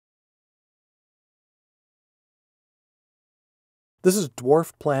This is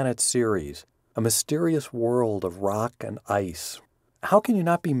dwarf planet Ceres, a mysterious world of rock and ice. How can you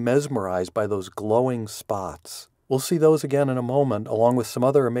not be mesmerized by those glowing spots? We'll see those again in a moment, along with some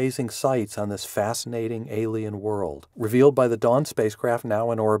other amazing sights on this fascinating alien world, revealed by the Dawn spacecraft now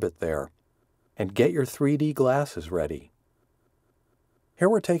in orbit there. And get your 3D glasses ready. Here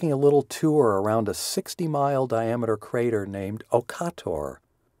we're taking a little tour around a 60-mile diameter crater named Okator,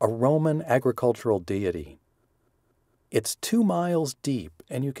 a Roman agricultural deity. It's 2 miles deep,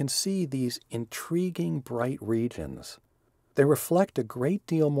 and you can see these intriguing bright regions. They reflect a great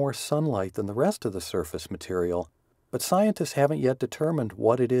deal more sunlight than the rest of the surface material, but scientists haven't yet determined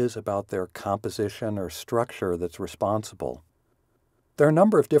what it is about their composition or structure that's responsible. There are a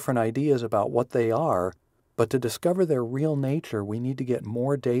number of different ideas about what they are, but to discover their real nature, we need to get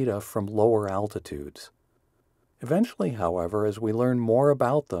more data from lower altitudes. Eventually, however, as we learn more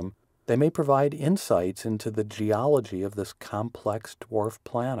about them, they may provide insights into the geology of this complex dwarf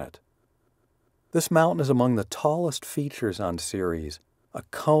planet. This mountain is among the tallest features on Ceres, a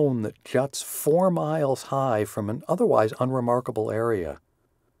cone that juts 4 miles high from an otherwise unremarkable area.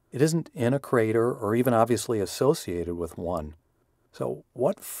 It isn't in a crater or even obviously associated with one. So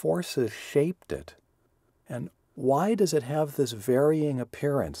what forces shaped it? And why does it have this varying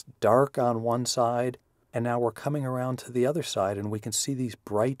appearance, dark on one side, and now we're coming around to the other side and we can see these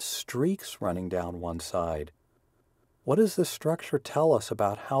bright streaks running down one side? What does this structure tell us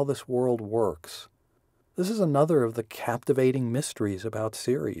about how this world works? This is another of the captivating mysteries about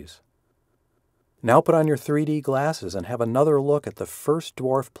Ceres. Now put on your 3D glasses and have another look at the first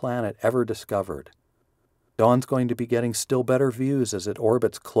dwarf planet ever discovered. Dawn's going to be getting still better views as it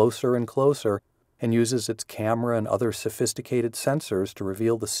orbits closer and closer and uses its camera and other sophisticated sensors to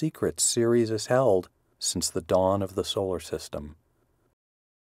reveal the secrets Ceres has held since the dawn of the solar system.